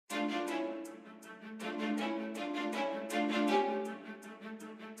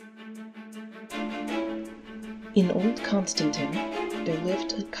In old Constantine, there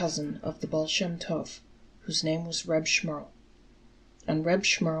lived a cousin of the Baal Shem Tov, whose name was Reb Shmuel. And Reb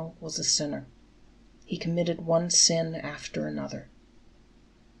Shmuel was a sinner. He committed one sin after another.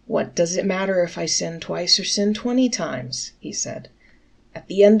 "What does it matter if I sin twice or sin 20 times?" he said. "At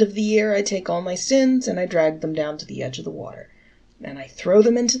the end of the year I take all my sins and I drag them down to the edge of the water. And I throw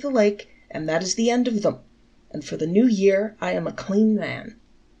them into the lake, and that is the end of them. And for the new year I am a clean man."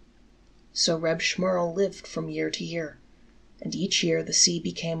 So Reb Shmuel lived from year to year, and each year the sea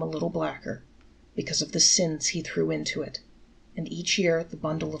became a little blacker, because of the sins he threw into it, and each year the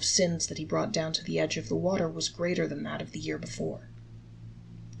bundle of sins that he brought down to the edge of the water was greater than that of the year before.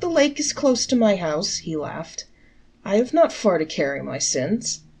 "The lake is close to my house," he laughed. "I have not far to carry my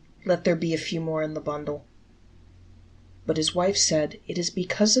sins. Let there be a few more in the bundle." But his wife said, "It is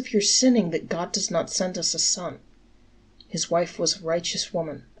because of your sinning that God does not send us a son." His wife was a righteous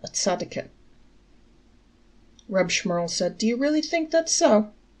woman, a tzaddiket. Reb Shmuel said, "Do you really think that's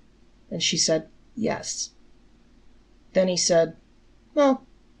so?" And she said, "Yes." Then he said, "Well,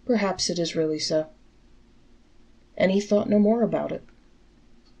 perhaps it is really so." And he thought no more about it.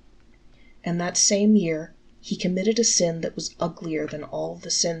 And that same year, he committed a sin that was uglier than all the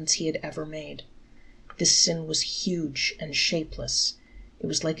sins he had ever made. This sin was huge and shapeless. It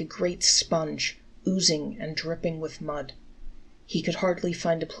was like a great sponge, oozing and dripping with mud. He could hardly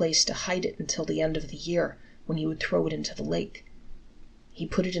find a place to hide it until the end of the year, when he would throw it into the lake. He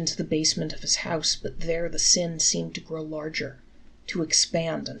put it into the basement of his house, but there the sin seemed to grow larger, to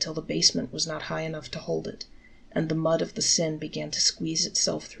expand until the basement was not high enough to hold it, and the mud of the sin began to squeeze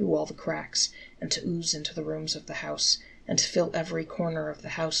itself through all the cracks, and to ooze into the rooms of the house, and to fill every corner of the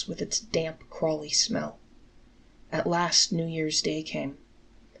house with its damp, crawly smell. At last New Year's Day came.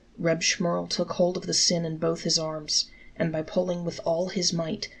 Reb Shmuel took hold of the sin in both his arms, and by pulling with all his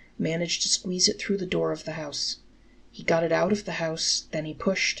might, managed to squeeze it through the door of the house. He got it out of the house, then he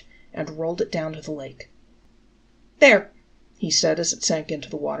pushed, and rolled it down to the lake. "There," he said as it sank into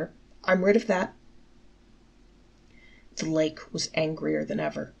the water. "I'm rid of that." The lake was angrier than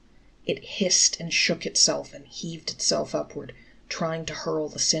ever. It hissed and shook itself and heaved itself upward, trying to hurl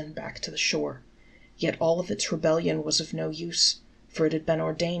the sin back to the shore. Yet all of its rebellion was of no use, for it had been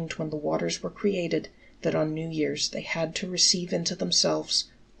ordained when the waters were created that on New Year's they had to receive into themselves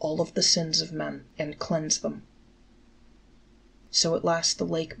all of the sins of men and cleanse them. So at last the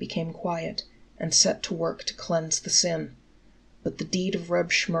lake became quiet and set to work to cleanse the sin. But the deed of Reb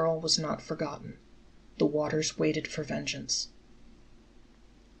Shmuel was not forgotten. The waters waited for vengeance.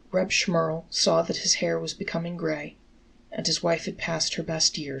 Reb Shmuel saw that his hair was becoming gray, and his wife had passed her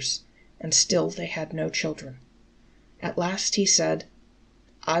best years, and still they had no children. At last he said,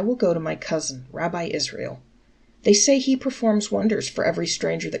 "I will go to my cousin, Rabbi Israel. They say he performs wonders for every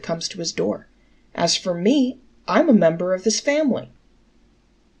stranger that comes to his door. As for me, I'm a member of his family."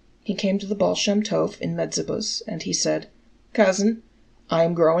 He came to the Baal Shem Tov in Medzibuz, and he said, "Cousin, I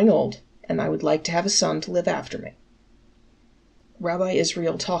am growing old, and I would like to have a son to live after me." Rabbi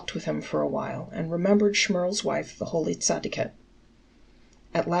Israel talked with him for a while, and remembered Shmuel's wife, the holy tzaddiket.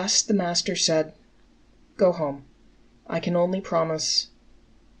 At last the master said, "Go home. I can only promise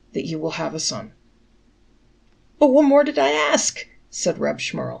that you will have a son." "But what more did I ask?" said Reb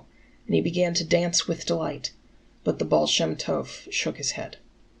Shmuel, and he began to dance with delight, but the Baal Shem Tov shook his head.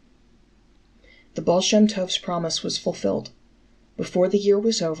 The Baal Shem Tov's promise was fulfilled. Before the year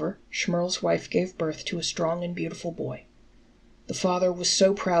was over, Shmuel's wife gave birth to a strong and beautiful boy. The father was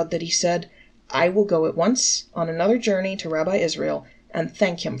so proud that he said, "I will go at once on another journey to Rabbi Israel and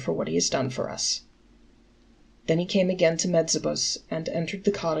thank him for what he has done for us." Then he came again to Medzibuz and entered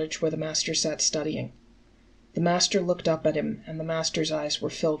the cottage where the master sat studying. The master looked up at him, and the master's eyes were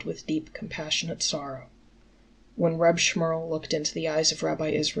filled with deep, compassionate sorrow. When Reb Shmuel looked into the eyes of Rabbi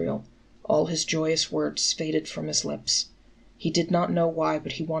Israel, all his joyous words faded from his lips. He did not know why,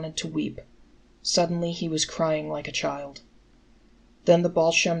 but he wanted to weep. Suddenly he was crying like a child. Then the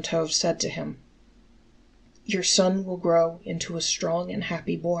Baal Shem Tov said to him, "Your son will grow into a strong and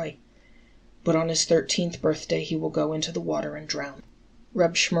happy boy, but on his 13th birthday he will go into the water and drown."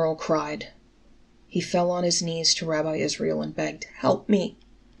 Reb Shmuel cried. He fell on his knees to Rabbi Israel and begged, "Help me."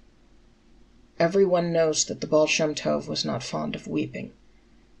 Everyone knows that the Baal Shem Tov was not fond of weeping,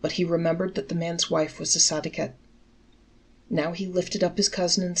 but he remembered that the man's wife was a tzaddiket. Now he lifted up his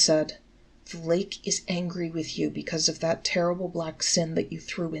cousin and said, "The lake is angry with you because of that terrible black sin that you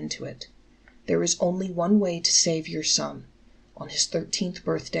threw into it. There is only one way to save your son. On his 13th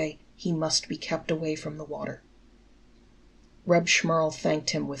birthday, he must be kept away from the water." Reb Shmuel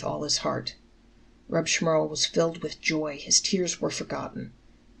thanked him with all his heart. Reb Shmuel was filled with joy. His tears were forgotten.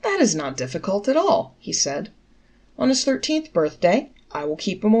 "That is not difficult at all," he said. On his 13th birthday, I will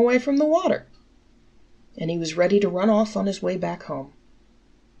keep him away from the water." And he was ready to run off on his way back home.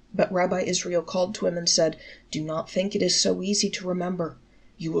 But Rabbi Israel called to him and said, "Do not think it is so easy to remember.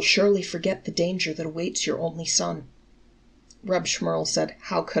 You will surely forget the danger that awaits your only son." Reb Shmuel said,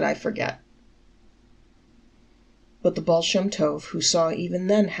 "How could I forget?" But the Baal Shem Tov, who saw even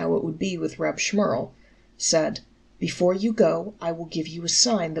then how it would be with Reb Shmuel, said, "Before you go, I will give you a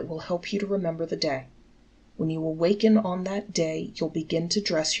sign that will help you to remember the day. When you awaken on that day, you'll begin to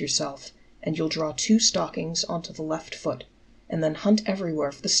dress yourself, and you'll draw 2 stockings onto the left foot, and then hunt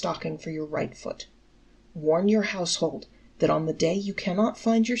everywhere for the stocking for your right foot. Warn your household that on the day you cannot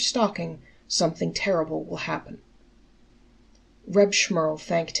find your stocking, something terrible will happen." Reb Shmuel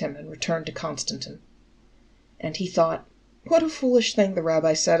thanked him and returned to Constantine. And he thought, what a foolish thing the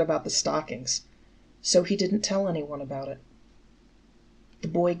rabbi said about the stockings. So he didn't tell anyone about it. The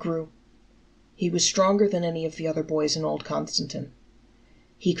boy grew. He was stronger than any of the other boys in Old Constantine.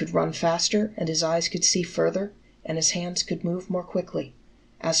 He could run faster, and his eyes could see further, and his hands could move more quickly.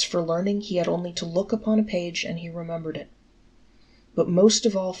 As for learning, he had only to look upon a page and he remembered it. But most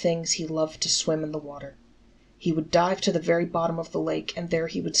of all things, he loved to swim in the water. He would dive to the very bottom of the lake, and there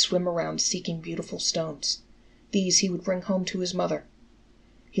he would swim around seeking beautiful stones. These he would bring home to his mother.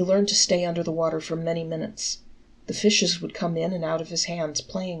 He learned to stay under the water for many minutes. The fishes would come in and out of his hands,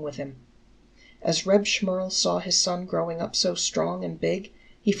 playing with him. As Reb Shmuel saw his son growing up so strong and big,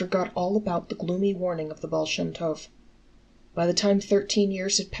 he forgot all about the gloomy warning of the Baal Shem Tov. By the time 13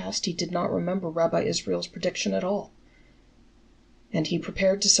 years had passed, he did not remember Rabbi Israel's prediction at all. And he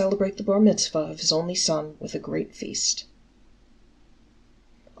prepared to celebrate the bar mitzvah of his only son with a great feast.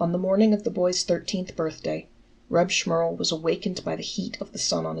 On the morning of the boy's 13th birthday, Reb Shmuel was awakened by the heat of the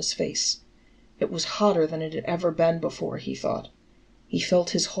sun on his face. It was hotter than it had ever been before, he thought. He felt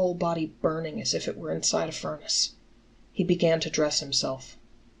his whole body burning as if it were inside a furnace. He began to dress himself.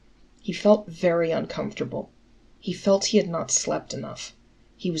 He felt very uncomfortable. He felt he had not slept enough.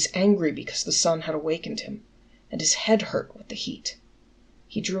 He was angry because the sun had awakened him, and his head hurt with the heat.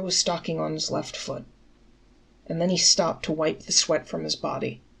 He drew a stocking on his left foot. And then he stopped to wipe the sweat from his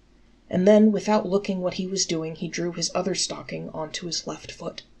body. And then, without looking what he was doing, he drew his other stocking onto his left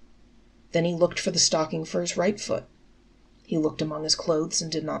foot. Then he looked for the stocking for his right foot. He looked among his clothes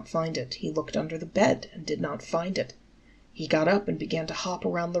and did not find it. He looked under the bed and did not find it. He got up and began to hop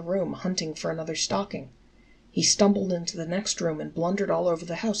around the room, hunting for another stocking. He stumbled into the next room and blundered all over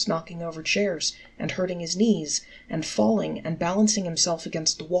the house, knocking over chairs and hurting his knees and falling and balancing himself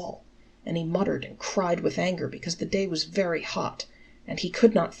against the wall. And he muttered and cried with anger because the day was very hot, and he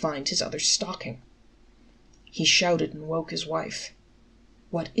could not find his other stocking. He shouted and woke his wife.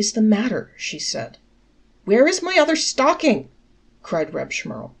 "What is the matter?" she said. "Where is my other stocking?" cried Reb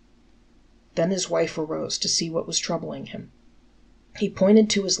Shmuel. Then his wife arose to see what was troubling him. He pointed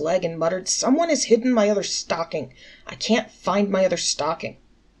to his leg and muttered, "Someone has hidden my other stocking. I can't find my other stocking."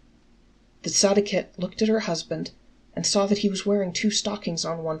 The tzaddiket looked at her husband and saw that he was wearing 2 stockings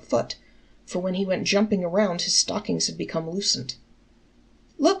on one foot, for when he went jumping around, his stockings had become loosened.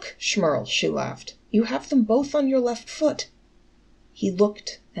 "Look, Shmuel," she laughed, "you have them both on your left foot." He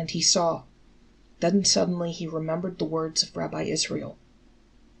looked and he saw. Then suddenly he remembered the words of Rabbi Israel,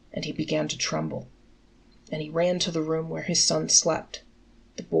 and he began to tremble. And he ran to the room where his son slept.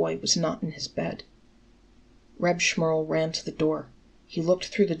 The boy was not in his bed. Reb Shmuel ran to the door. He looked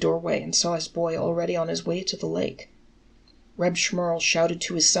through the doorway and saw his boy already on his way to the lake. Reb Shmuel shouted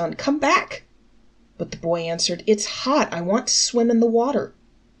to his son, "Come back!" But the boy answered, "It's hot. I want to swim in the water."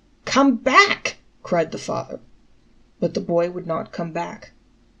 "Come back!" cried the father. But the boy would not come back.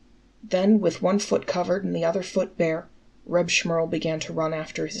 Then, with one foot covered and the other foot bare, Reb Shmuel began to run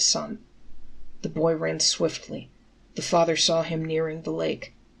after his son. The boy ran swiftly. The father saw him nearing the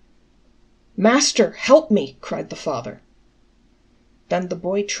lake. "Master, help me!" cried the father. Then the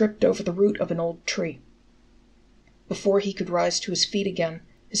boy tripped over the root of an old tree. Before he could rise to his feet again,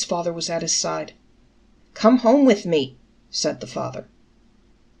 his father was at his side. "Come home with me," said the father.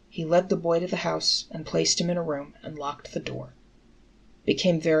 He led the boy to the house and placed him in a room and locked the door. It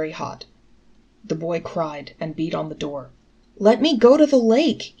became very hot. The boy cried and beat on the door. "Let me go to the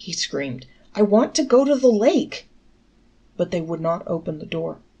lake," he screamed. "I want to go to the lake." But they would not open the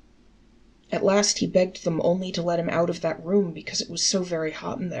door. At last he begged them only to let him out of that room because it was so very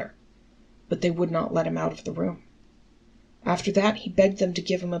hot in there. But they would not let him out of the room. After that he begged them to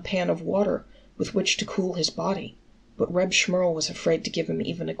give him a pan of water with which to cool his body, but Reb Shmuel was afraid to give him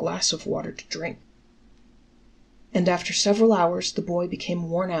even a glass of water to drink. And after several hours the boy became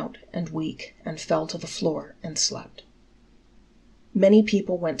worn out and weak and fell to the floor and slept. Many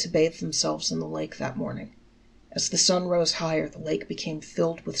people went to bathe themselves in the lake that morning, As the sun rose higher, the lake became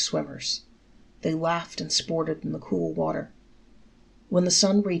filled with swimmers. They laughed and sported in the cool water. When the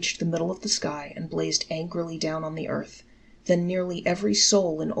sun reached the middle of the sky and blazed angrily down on the earth, then nearly every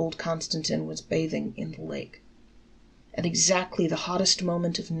soul in Old Constantine was bathing in the lake. At exactly the hottest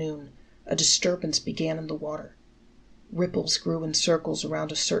moment of noon, a disturbance began in the water. Ripples grew in circles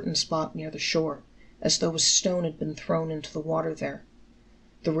around a certain spot near the shore, as though a stone had been thrown into the water there.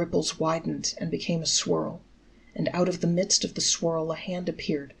 The ripples widened and became a swirl, and out of the midst of the swirl a hand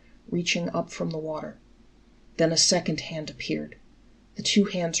appeared, reaching up from the water. Then a second hand appeared. The two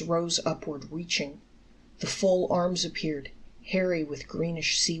hands rose upward, reaching. The full arms appeared, hairy with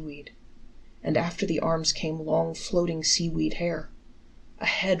greenish seaweed. And after the arms came long floating seaweed hair. A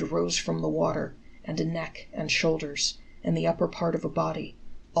head rose from the water, and a neck and shoulders, and the upper part of a body,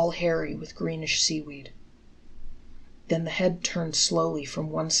 all hairy with greenish seaweed. Then the head turned slowly from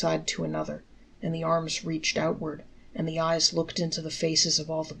one side to another, and the arms reached outward, and the eyes looked into the faces of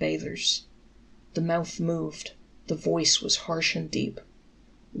all the bathers. The mouth moved. The voice was harsh and deep.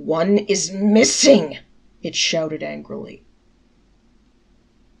 "One is missing!" it shouted angrily.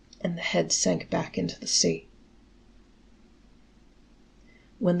 And the head sank back into the sea.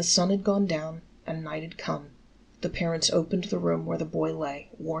 When the sun had gone down and night had come, the parents opened the room where the boy lay,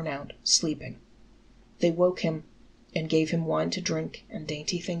 worn out, sleeping. They woke him and gave him wine to drink and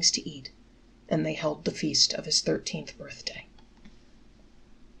dainty things to eat, and they held the feast of his 13th birthday.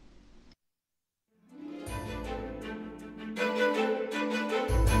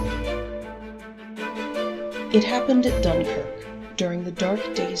 It happened at Dunkirk, during the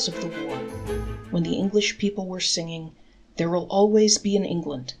dark days of the war, when the English people were singing, "There will always be an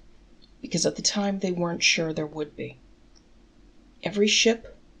England," because at the time they weren't sure there would be. Every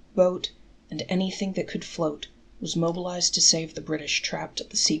ship, boat, and anything that could float was mobilized to save the British trapped at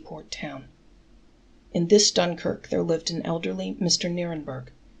the seaport town. In this Dunkirk there lived an elderly Mr. Nierenberg,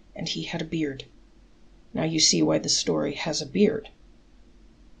 and he had a beard. Now you see why the story has a beard.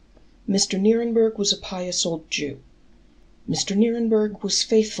 Mr. Nierenberg was a pious old Jew. Mr. Nierenberg was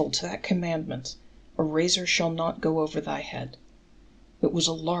faithful to that commandment, "A razor shall not go over thy head." It was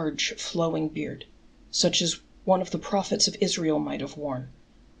a large, flowing beard, such as one of the prophets of Israel might have worn,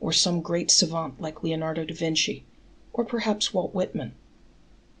 or some great savant like Leonardo da Vinci, or perhaps Walt Whitman.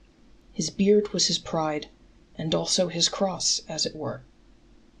 His beard was his pride, and also his cross, as it were.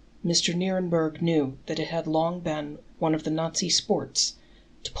 Mr. Nierenberg knew that it had long been one of the Nazi sports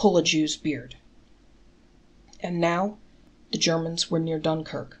to pull a Jew's beard. And now the Germans were near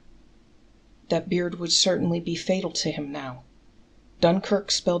Dunkirk. That beard would certainly be fatal to him now.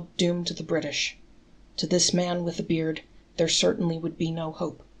 Dunkirk spelled doom to the British. To this man with a beard, there certainly would be no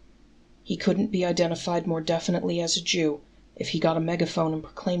hope. He couldn't be identified more definitely as a Jew if he got a megaphone and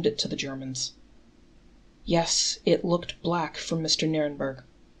proclaimed it to the Germans. Yes, it looked black for Mr. Nierenberg.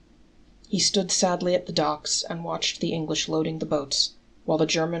 He stood sadly at the docks and watched the English loading the boats, while the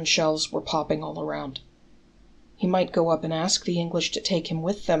German shells were popping all around. He might go up and ask the English to take him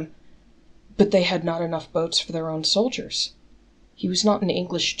with them, but they had not enough boats for their own soldiers. He was not an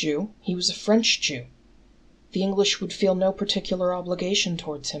English Jew, he was a French Jew. The English would feel no particular obligation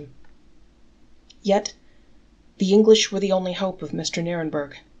towards him. Yet, the English were the only hope of Mr.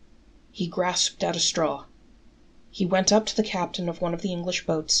 Nierenberg. He grasped at a straw. He went up to the captain of one of the English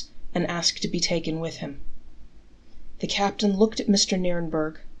boats and asked to be taken with him. The captain looked at Mr.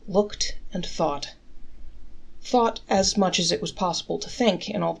 Nierenberg, looked and thought. Thought as much as it was possible to think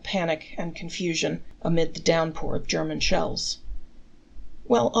in all the panic and confusion amid the downpour of German shells.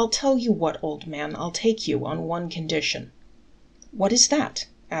 "Well, I'll tell you what, old man, I'll take you on one condition." "What is that?"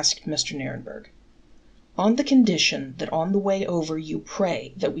 asked Mr. Nierenberg. "On the condition that on the way over you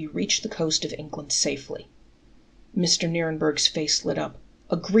pray that we reach the coast of England safely." Mr. Nierenberg's face lit up.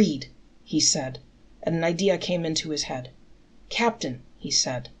 "Agreed," he said, and an idea came into his head. "Captain," he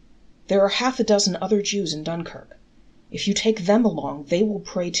said, "there are half a dozen other Jews in Dunkirk. If you take them along, they will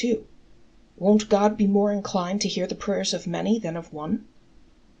pray too. Won't God be more inclined to hear the prayers of many than of one?"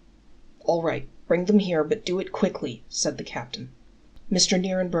 "All right, bring them here, but do it quickly," said the captain. Mr.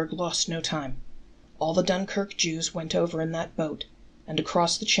 Nierenberg lost no time. All the Dunkirk Jews went over in that boat, and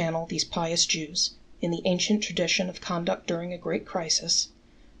across the channel these pious Jews, in the ancient tradition of conduct during a great crisis,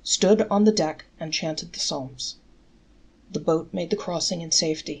 stood on the deck and chanted the psalms. The boat made the crossing in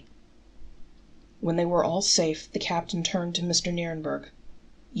safety. When they were all safe, the captain turned to Mr. Nierenberg.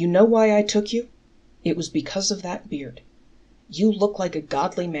 "You know why I took you? It was because of that beard. You look like a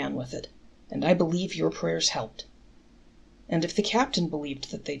godly man with it, and I believe your prayers helped." And if the captain believed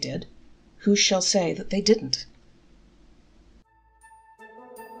that they did, who shall say that they didn't?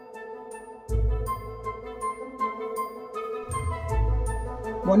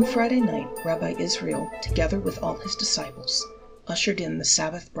 One Friday night, Rabbi Israel, together with all his disciples, ushered in the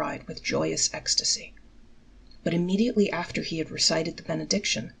Sabbath bride with joyous ecstasy. But immediately after he had recited the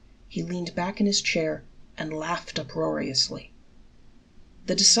benediction, he leaned back in his chair and laughed uproariously.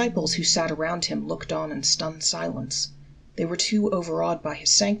 The disciples who sat around him looked on in stunned silence. They were too overawed by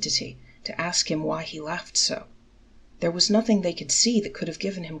his sanctity to ask him why he laughed so. There was nothing they could see that could have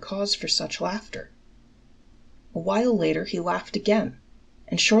given him cause for such laughter. A while later he laughed again,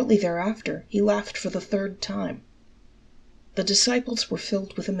 and shortly thereafter he laughed for the third time. The disciples were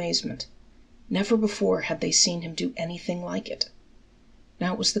filled with amazement. Never before had they seen him do anything like it.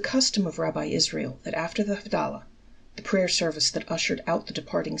 Now it was the custom of Rabbi Israel that after the Havdalah, the prayer service that ushered out the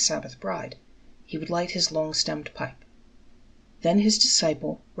departing Sabbath bride, he would light his long-stemmed pipe. Then his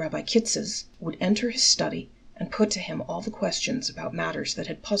disciple, Rabbi Kitzes, would enter his study and put to him all the questions about matters that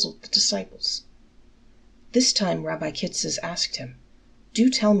had puzzled the disciples. This time Rabbi Kitzes asked him, "Do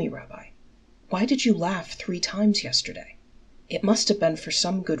tell me, Rabbi, why did you laugh 3 times yesterday? It must have been for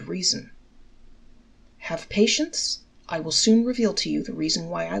some good reason." "Have patience. I will soon reveal to you the reason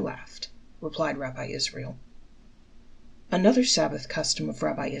why I laughed," replied Rabbi Israel. Another Sabbath custom of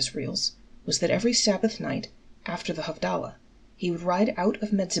Rabbi Israel's was that every Sabbath night, after the Havdalah, he would ride out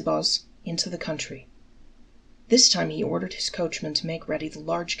of Medzibaz into the country. This time he ordered his coachman to make ready the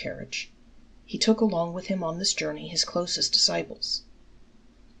large carriage. He took along with him on this journey his closest disciples.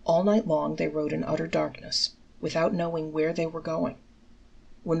 All night long they rode in utter darkness, without knowing where they were going.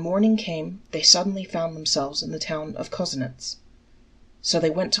 When morning came, they suddenly found themselves in the town of Kozinets. So they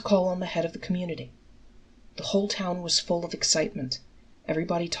went to call on the head of the community. The whole town was full of excitement.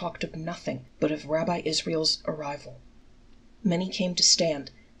 Everybody talked of nothing but of Rabbi Israel's arrival. Many came to stand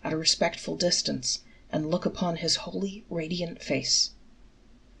at a respectful distance and look upon his holy, radiant face.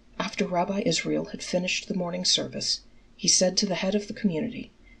 After Rabbi Israel had finished the morning service, he said to the head of the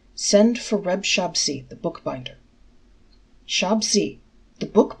community, "Send for Reb Shabsi, the bookbinder." "Shabsi, the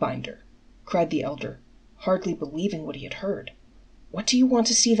bookbinder!" cried the elder, hardly believing what he had heard. "What do you want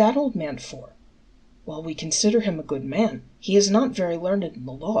to see that old man for? While we consider him a good man, he is not very learned in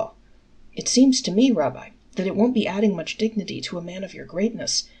the law. It seems to me, Rabbi, that it won't be adding much dignity to a man of your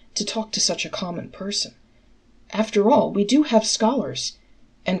greatness to talk to such a common person. After all, we do have scholars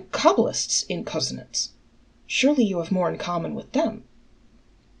and Kabbalists in Kozinets. Surely you have more in common with them."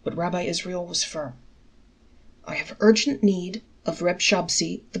 But Rabbi Israel was firm. "I have urgent need of Reb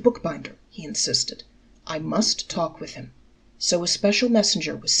Shabsi, the bookbinder," he insisted. "I must talk with him." So a special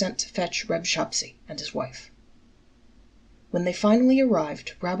messenger was sent to fetch Reb Shabsi and his wife. When they finally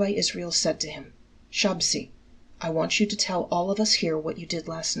arrived, Rabbi Israel said to him, "Shabsi, I want you to tell all of us here what you did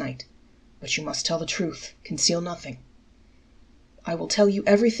last night, but you must tell the truth, conceal nothing." "I will tell you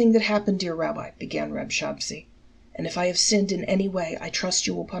everything that happened, dear Rabbi," began Reb Shabsi, "and if I have sinned in any way, I trust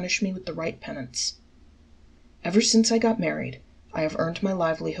you will punish me with the right penance. Ever since I got married, I have earned my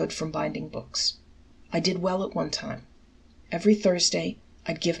livelihood from binding books. I did well at one time. Every Thursday,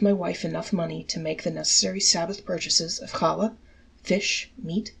 I'd give my wife enough money to make the necessary Sabbath purchases of challah, fish,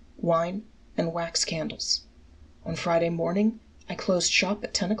 meat, wine, and wax candles. On Friday morning, I closed shop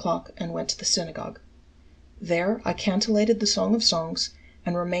at 10 o'clock and went to the synagogue. There, I cantilated the Song of Songs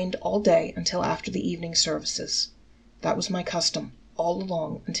and remained all day until after the evening services. That was my custom, all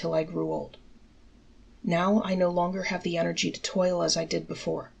along until I grew old. Now I no longer have the energy to toil as I did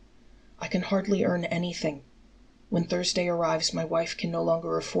before. I can hardly earn anything. When Thursday arrives, my wife can no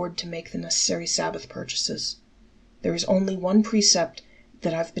longer afford to make the necessary Sabbath purchases. There is only one precept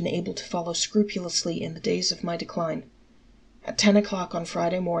that I've been able to follow scrupulously in the days of my decline. At 10 o'clock on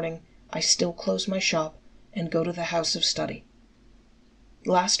Friday morning, I still close my shop and go to the house of study.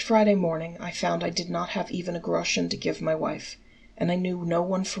 Last Friday morning, I found I did not have even a groschen to give my wife, and I knew no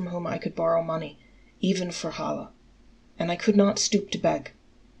one from whom I could borrow money, even for challah. And I could not stoop to beg.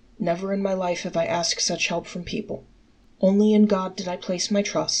 Never in my life have I asked such help from people. Only in God did I place my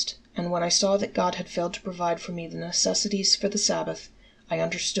trust, and when I saw that God had failed to provide for me the necessities for the Sabbath, I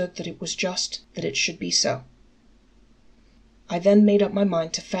understood that it was just that it should be so. I then made up my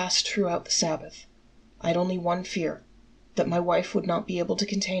mind to fast throughout the Sabbath. I had only one fear, that my wife would not be able to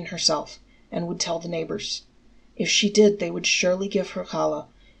contain herself, and would tell the neighbors. If she did, they would surely give her challah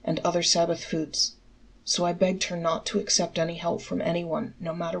and other Sabbath foods. So I begged her not to accept any help from anyone,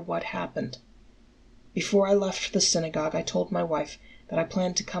 no matter what happened. Before I left the synagogue, I told my wife that I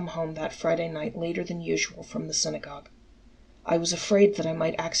planned to come home that Friday night later than usual from the synagogue. I was afraid that I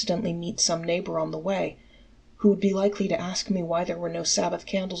might accidentally meet some neighbor on the way, who would be likely to ask me why there were no Sabbath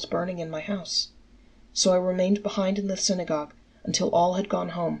candles burning in my house. So I remained behind in the synagogue until all had gone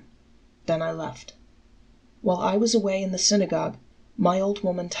home. Then I left. While I was away in the synagogue, My old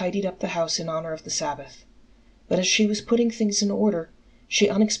woman tidied up the house in honor of the Sabbath. But as she was putting things in order, she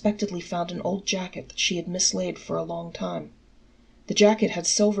unexpectedly found an old jacket that she had mislaid for a long time. The jacket had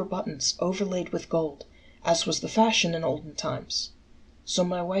silver buttons overlaid with gold, as was the fashion in olden times. So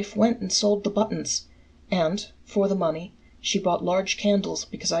my wife went and sold the buttons, and, for the money, she bought large candles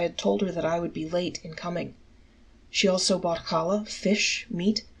because I had told her that I would be late in coming. She also bought challah, fish,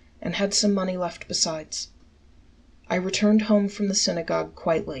 meat, and had some money left besides. I returned home from the synagogue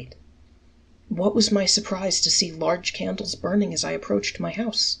quite late. What was my surprise to see large candles burning as I approached my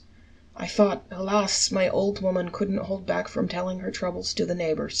house. I thought, alas, my old woman couldn't hold back from telling her troubles to the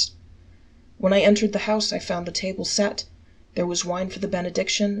neighbors. When I entered the house, I found the table set. There was wine for the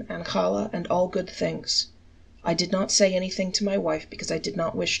benediction, and challah, and all good things. I did not say anything to my wife because I did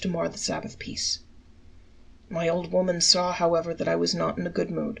not wish to mar the Sabbath peace. My old woman saw, however, that I was not in a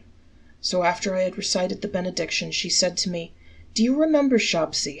good mood. So after I had recited the benediction, she said to me, "Do you remember,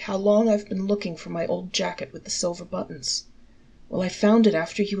 Shabsi, how long I've been looking for my old jacket with the silver buttons? Well, I found it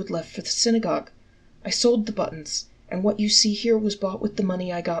after you had left for the synagogue. I sold the buttons, and what you see here was bought with the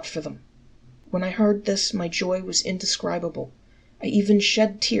money I got for them." When I heard this, my joy was indescribable. I even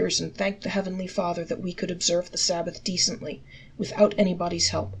shed tears and thanked the Heavenly Father that we could observe the Sabbath decently, without anybody's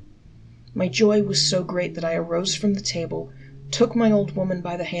help. My joy was so great that I arose from the table, took my old woman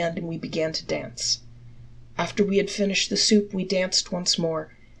by the hand, and we began to dance. After we had finished the soup, we danced once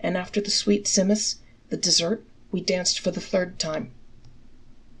more, and after the sweet simmis, the dessert, we danced for the third time.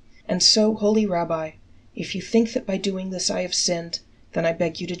 And so, holy Rabbi, if you think that by doing this I have sinned, then I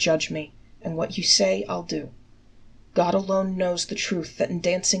beg you to judge me, and what you say I'll do. God alone knows the truth that in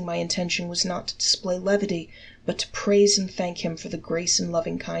dancing my intention was not to display levity, but to praise and thank him for the grace and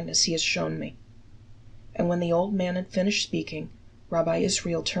loving kindness he has shown me. And when the old man had finished speaking, Rabbi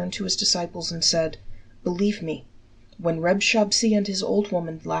Israel turned to his disciples and said, "Believe me, when Reb Shabsi and his old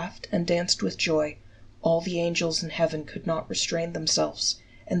woman laughed and danced with joy, all the angels in heaven could not restrain themselves,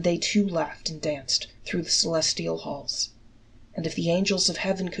 and they too laughed and danced through the celestial halls. And if the angels of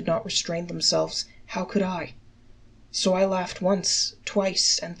heaven could not restrain themselves, how could I? So I laughed once,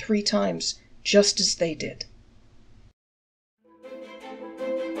 twice, and 3 times, just as they did."